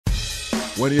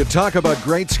When you talk about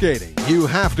great skating, you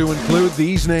have to include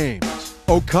these names.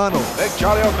 O'Connell. Big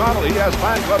Charlie O'Connell. He has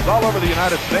fan clubs all over the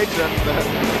United States, and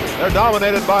they're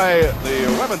dominated by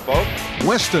the women folk.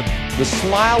 Weston. The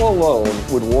smile alone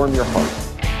would warm your heart.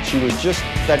 She was just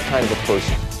that kind of a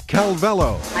person.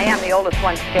 Calvello. I am the oldest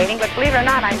one skating, but believe it or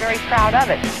not, I'm very proud of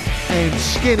it. And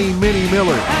Skinny Minnie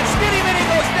Miller. And Skinny Minnie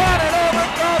goes down and over,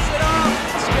 throws it off.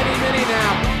 Skinny Minnie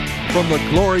now. From the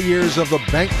glory years of the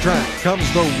bank track comes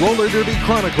the Roller Derby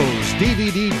Chronicles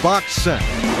DVD box set.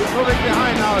 He's moving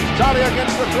behind now. It's Charlie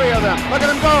against the three of them. Look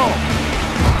at him go.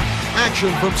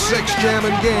 Action from 6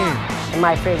 Jammin' Games.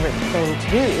 My favorite thing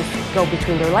to do is go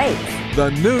between their legs. The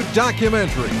new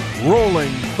documentary,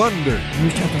 Rolling Thunder. You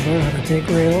used to have to learn how to take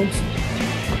rails,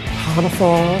 how to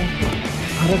fall,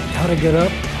 how to get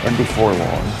up. And before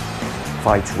long,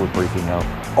 fights were breaking out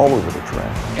all over the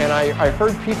track. And I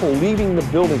heard people leaving the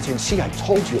building saying, see, I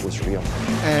told you it was real.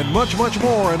 And much, much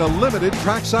more in a limited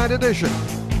trackside edition.